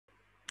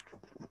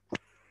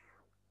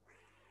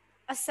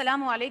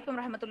Assalamu alaikum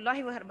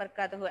rahmatullahi wa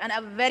barakatuhu, and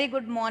a very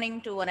good morning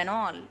to one and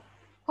all.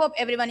 Hope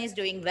everyone is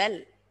doing well.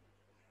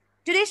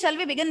 Today, shall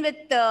we begin with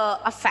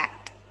a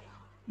fact?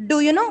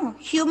 Do you know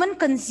human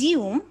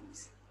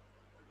consumes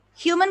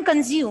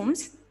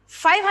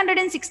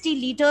 560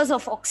 liters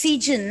of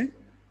oxygen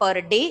per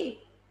day?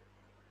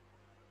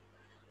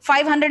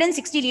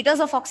 560 liters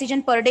of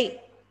oxygen per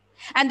day.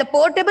 And the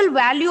portable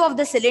value of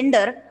the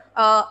cylinder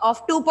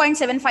of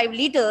 2.75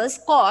 liters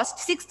cost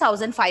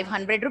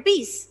 6,500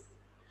 rupees.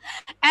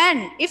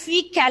 And if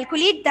we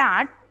calculate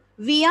that,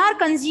 we are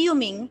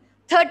consuming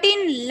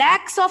 13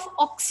 lakhs of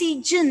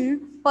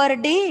oxygen per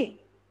day.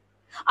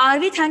 Are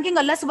we thanking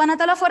Allah subhanahu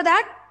wa ta'ala for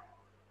that?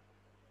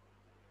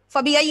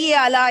 فَبِأَيِّ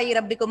آلَاءِ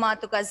رَبِّكُمَا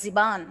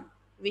تُكَذِّبَانِ.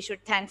 We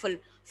should thankful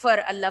for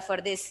Allah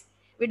for this.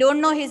 We don't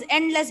know His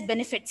endless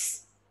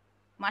benefits.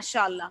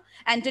 MashaAllah.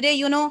 And today,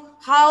 you know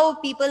how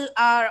people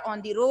are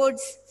on the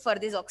roads for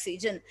this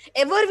oxygen.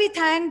 Ever we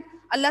thanked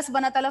Allah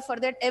subhanahu wa ta'ala for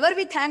that? Ever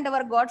we thanked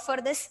our God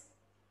for this?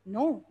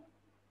 No.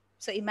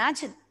 So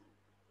imagine,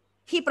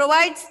 He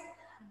provides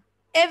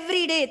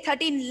every day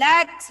 13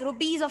 lakhs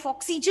rupees of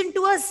oxygen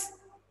to us.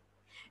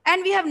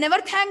 And we have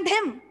never thanked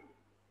Him.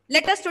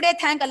 Let us today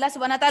thank Allah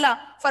subhanahu wa ta'ala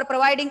for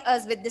providing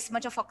us with this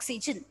much of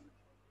oxygen.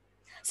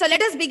 So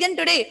let us begin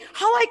today.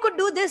 How I could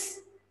do this?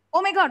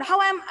 Oh my God,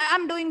 how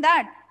I'm doing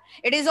that?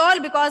 It is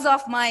all because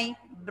of my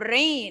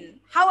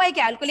brain. How I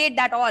calculate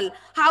that all?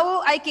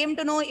 How I came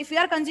to know if we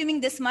are consuming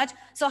this much,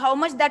 so how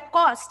much that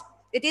cost?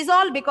 It is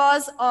all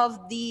because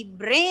of the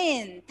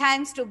brain.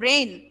 Thanks to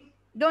brain.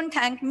 Don't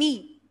thank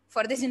me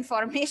for this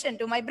information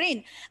to my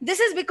brain. This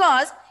is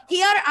because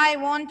here I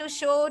want to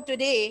show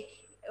today,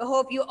 I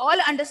hope you all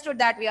understood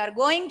that we are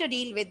going to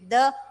deal with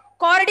the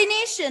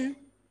coordination,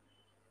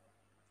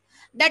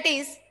 that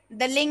is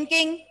the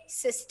linking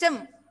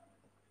system.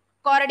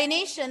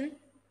 Coordination,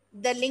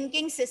 the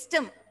linking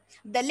system.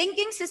 The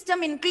linking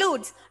system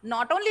includes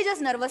not only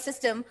just nervous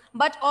system,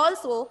 but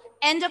also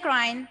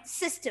endocrine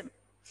system.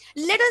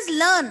 Let us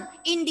learn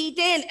in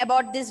detail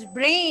about this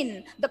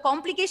brain, the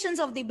complications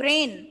of the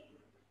brain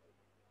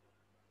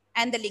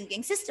and the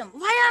linking system.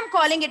 Why I'm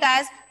calling it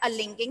as a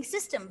linking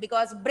system?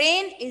 Because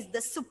brain is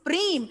the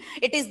supreme.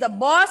 It is the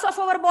boss of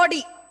our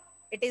body.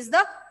 It is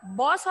the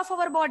boss of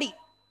our body.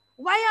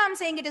 Why I'm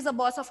saying it is the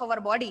boss of our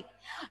body?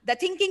 The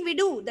thinking we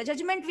do, the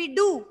judgment we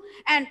do,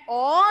 and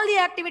all the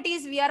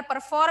activities we are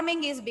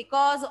performing is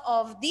because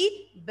of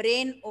the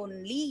brain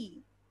only.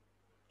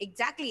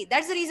 Exactly.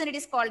 That's the reason it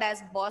is called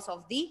as boss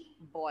of the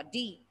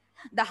body.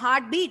 The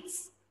heart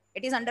beats.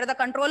 It is under the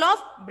control of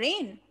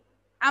brain.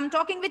 I'm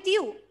talking with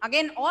you.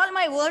 Again, all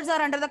my words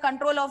are under the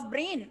control of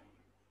brain.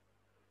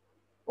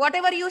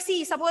 Whatever you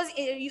see, suppose,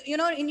 you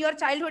know, in your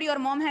childhood, your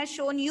mom has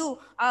shown you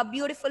a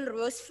beautiful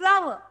rose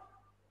flower.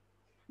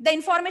 The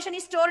information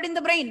is stored in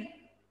the brain.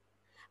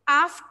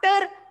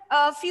 After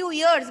a few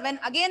years, when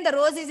again the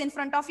rose is in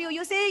front of you,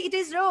 you say it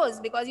is rose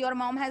because your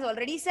mom has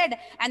already said,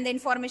 and the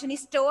information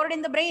is stored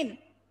in the brain.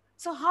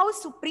 So how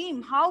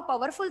supreme, how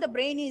powerful the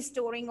brain is,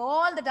 storing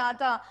all the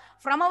data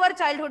from our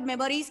childhood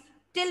memories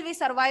till we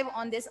survive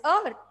on this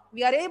earth.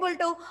 We are able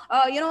to,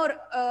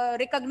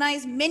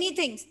 recognize many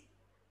things.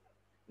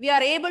 We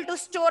are able to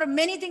store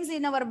many things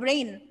in our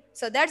brain.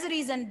 So that's the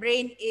reason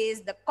brain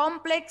is the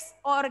complex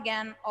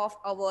organ of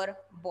our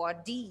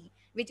body,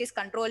 which is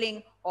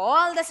controlling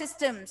all the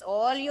systems,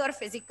 all your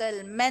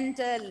physical,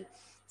 mental,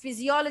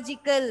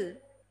 physiological,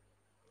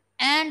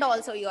 and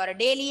also your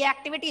daily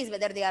activities,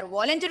 whether they are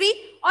voluntary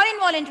or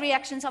involuntary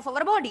actions of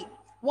our body.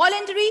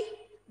 Voluntary,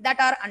 that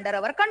are under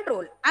our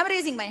control. I'm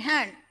raising my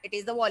hand. It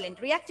is the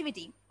voluntary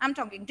activity. I'm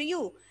talking to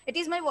you. It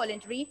is my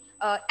voluntary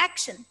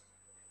action.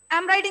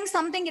 I'm writing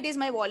something. It is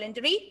my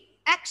voluntary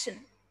action.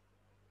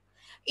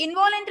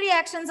 Involuntary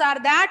actions are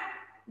that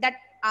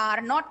are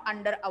not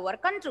under our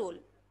control.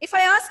 If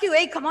I ask you,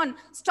 hey, come on,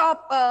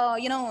 stop,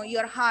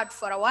 your heart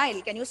for a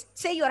while. Can you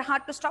say your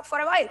heart to stop for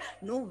a while?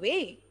 No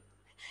way.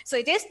 So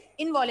it is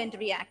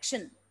involuntary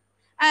action.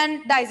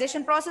 And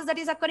digestion process that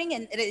is occurring,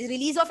 in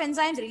release of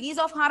enzymes, release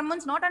of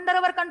hormones, not under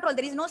our control.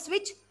 There is no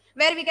switch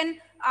where we can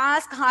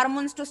ask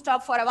hormones to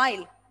stop for a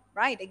while,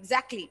 right?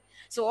 Exactly.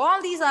 So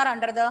all these are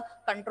under the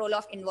control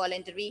of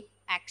involuntary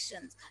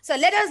actions. So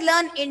let us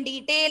learn in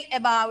detail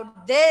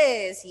about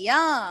this.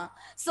 Yeah.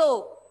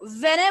 So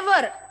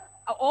whenever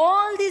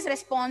all these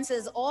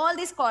responses, all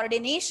this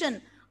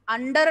coordination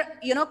under,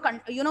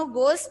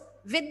 goes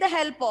with the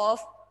help of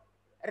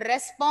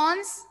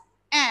response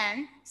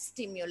and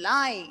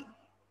stimuli.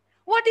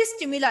 What is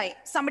stimuli?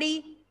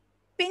 Somebody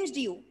pinched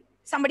you,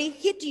 somebody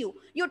hit you,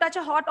 you touch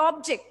a hot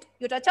object,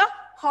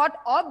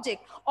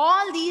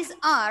 All these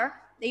are,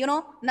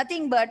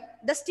 nothing but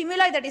the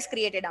stimuli that is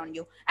created on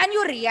you, and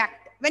you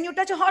react. When you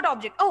touch a hot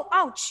object, oh,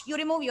 ouch, you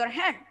remove your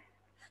hand.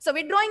 So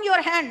withdrawing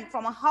your hand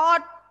from a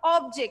hot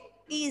object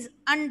is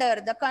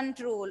under the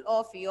control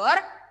of your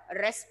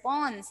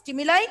response.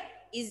 Stimuli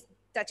is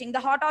touching the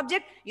hot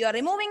object, you are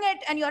removing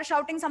it, and you are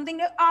shouting something,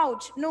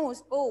 ouch,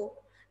 nose, oh.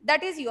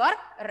 That is your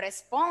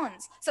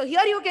response. So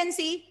here you can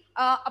see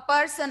a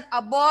person, a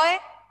boy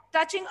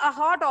touching a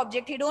hot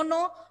object. He don't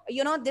know,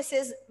 this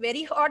is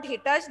very hot. He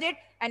touched it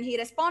and he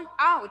respond,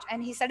 ouch,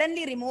 and he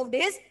suddenly removed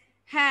his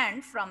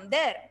hand from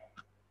there.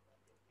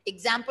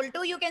 Example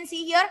 2, you can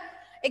see here.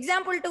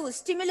 Example 2,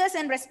 stimulus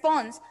and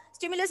response.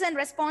 Stimulus and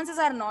responses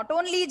are not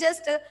only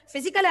just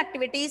physical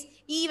activities.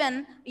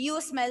 Even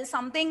you smell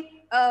something,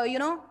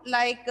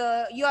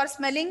 you are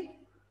smelling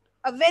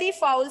a very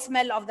foul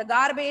smell of the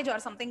garbage or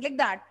something like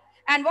that.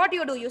 And what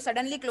you do, you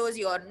suddenly close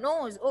your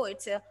nose. Oh,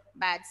 it's a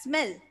bad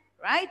smell,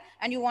 right?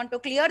 And you want to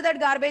clear that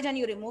garbage and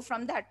you remove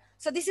from that.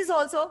 So this is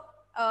also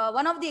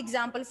one of the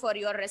example for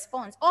your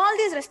response. All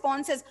these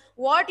responses,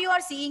 what you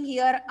are seeing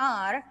here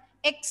are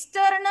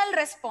external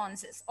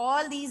responses.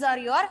 All these are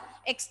your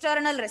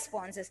external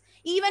responses.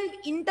 Even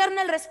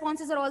internal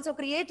responses are also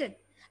created.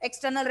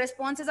 External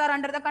responses are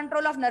under the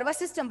control of nervous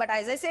system, but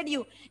as I said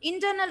you,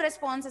 internal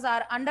responses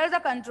are under the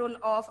control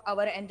of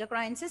our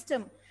endocrine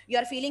system. You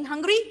are feeling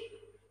hungry,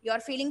 you are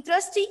feeling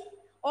thirsty.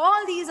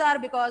 All these are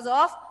because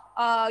of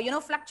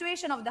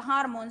fluctuation of the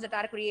hormones that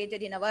are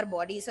created in our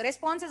body. So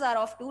responses are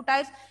of two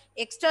types: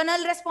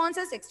 external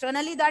responses,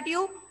 externally that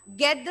you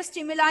get the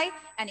stimuli,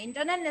 and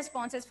internal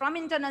responses from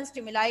internal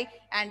stimuli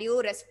and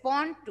you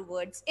respond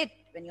towards it.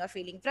 When you are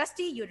feeling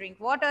thirsty, you drink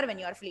water. When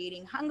you are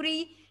feeling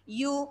hungry,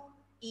 you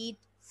eat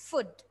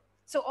food.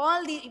 So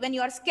when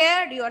you are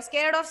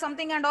scared of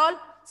something and all.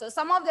 So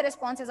some of the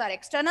responses are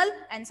external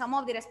and some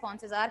of the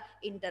responses are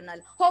internal.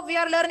 Hope we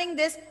are learning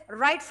this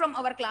right from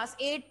our class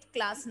 8,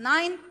 class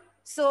 9.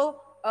 So,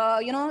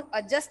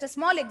 just a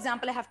small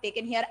example I have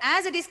taken here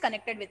as it is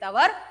connected with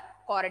our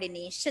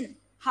coordination.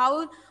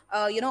 How,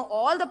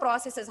 all the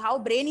processes, how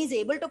brain is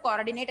able to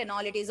coordinate and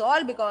all, it is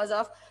all because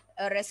of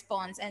a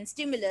response and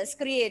stimulus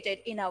created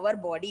in our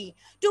body.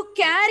 To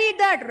carry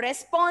that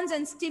response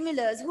and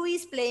stimulus, who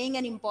is playing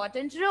an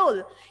important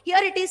role?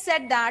 Here it is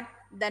said that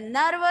the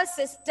nervous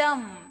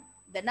system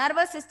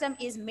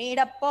is made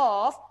up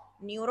of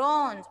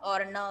neurons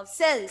or nerve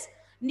cells.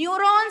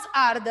 Neurons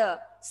are the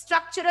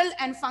structural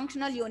and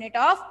functional unit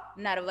of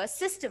nervous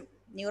system.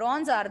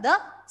 Neurons are the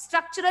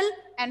structural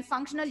and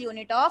functional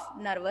unit of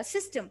nervous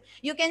system.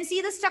 You can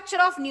see the structure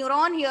of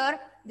neuron here.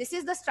 This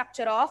is the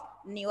structure of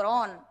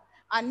neuron.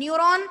 A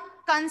neuron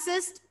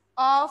consists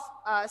of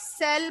a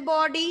cell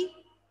body,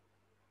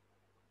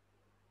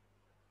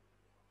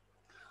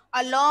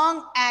 a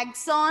long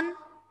axon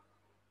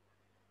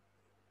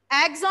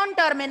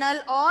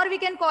terminal, or we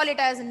can call it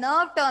as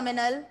nerve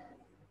terminal,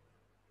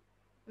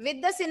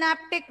 with the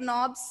synaptic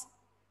knobs,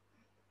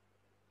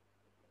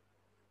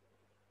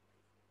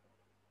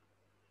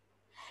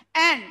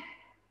 and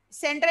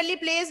centrally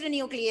placed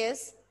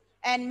nucleus,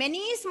 and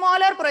many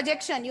smaller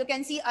projection. You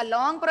can see a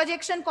long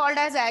projection called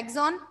as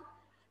axon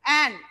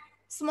and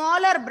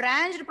smaller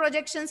branched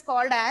projections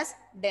called as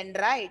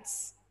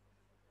dendrites.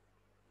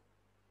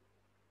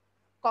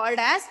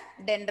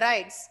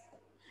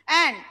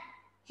 And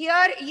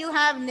here you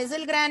have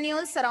Nissl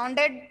granules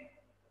surrounded.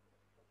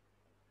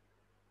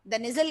 The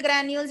Nissl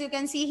granules you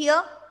can see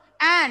here,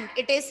 and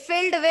it is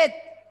filled with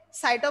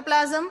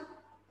cytoplasm.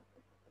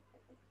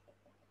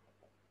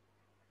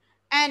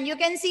 And you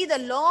can see the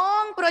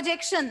long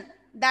projection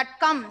that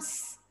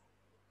comes.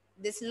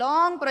 This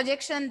long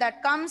projection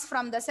that comes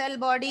from the cell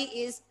body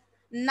is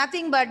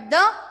nothing but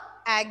the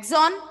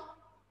axon.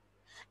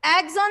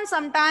 Axon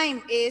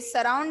sometimes is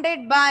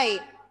surrounded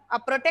by a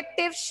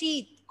protective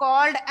sheath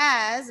called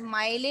as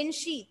myelin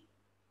sheath.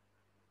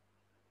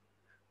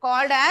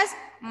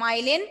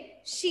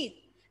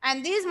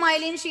 And these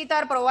myelin sheath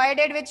are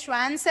provided with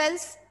Schwann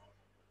cells.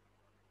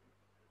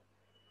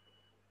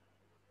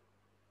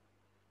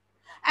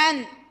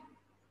 And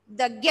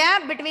the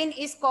gap between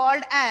is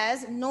called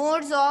as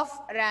nodes of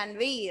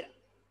Ranvier.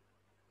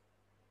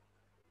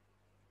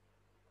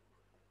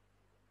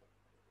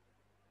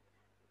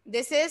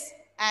 This is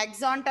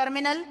axon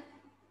terminal.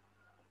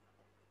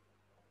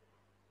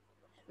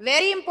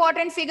 Very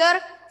important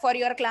figure for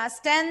your class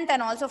 10th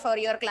and also for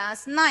your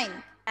class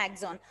 9th.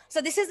 Axon.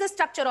 So this is the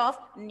structure of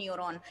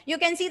neuron. You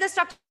can see the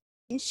structure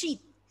in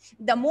sheath.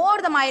 The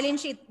more the myelin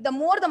sheath, the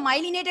more the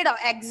myelinated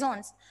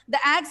axons. The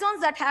axons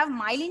that have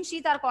myelin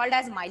sheath are called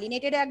as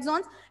myelinated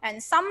axons,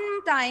 and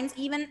sometimes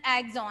even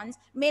axons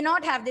may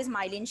not have this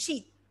myelin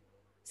sheath.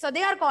 So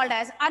they are called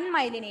as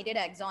unmyelinated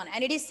axon.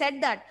 And it is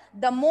said that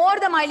the more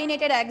the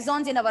myelinated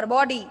axons in our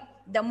body,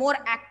 the more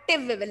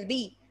active we will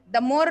be.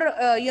 The more,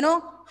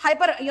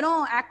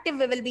 active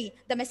we will be.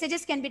 The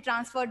messages can be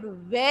transferred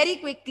very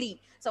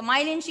quickly. So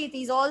myelin sheath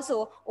is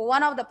also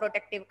one of the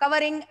protective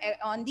covering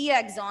on the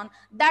axon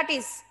that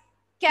is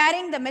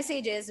carrying the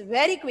messages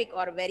very quick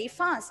or very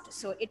fast.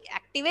 So it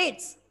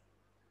activates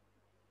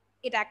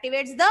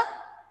the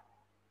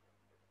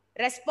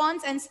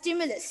response and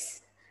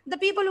stimulus. The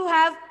people who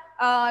have,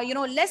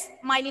 less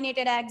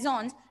myelinated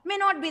axons may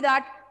not be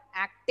that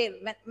active.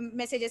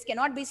 Messages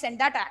cannot be sent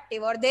that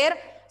active, or their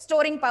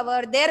storing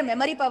power, their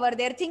memory power,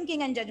 their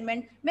thinking and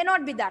judgment may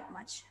not be that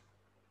much.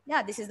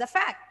 Yeah, this is the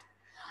fact.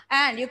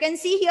 And you can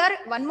see here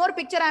one more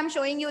picture I am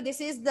showing you. This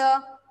is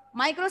the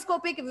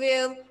microscopic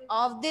view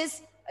of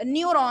this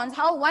neurons,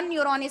 how one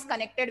neuron is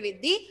connected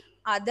with the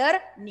other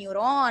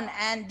neuron,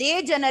 and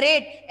they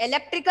generate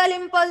electrical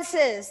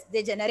impulses.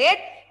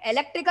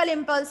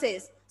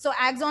 So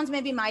axons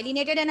may be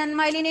myelinated and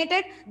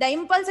unmyelinated. The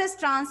impulses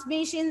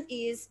transmission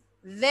is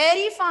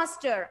very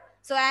faster.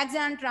 So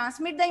axon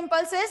transmit the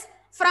impulses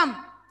from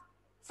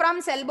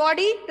cell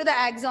body to the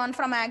axon,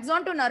 from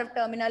axon to nerve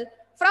terminal,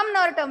 from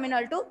nerve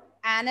terminal to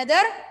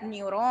another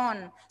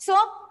neuron. So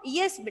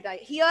yes, beta,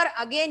 here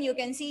again you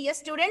can see, yes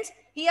students,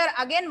 here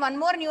again one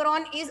more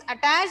neuron is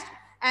attached,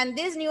 and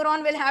this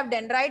neuron will have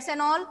dendrites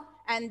and all,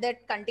 and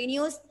that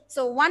continues.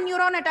 So one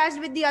neuron attached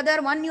with the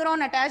other,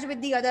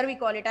 we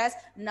call it as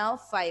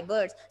nerve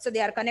fibers. So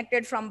they are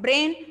connected from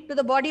brain to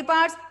the body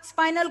parts,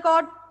 spinal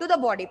cord to the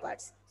body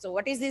parts. So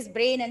what is this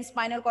brain and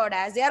spinal cord?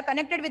 As they are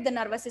connected with the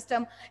nervous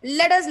system,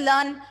 let us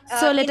learn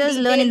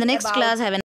in the next class. Have a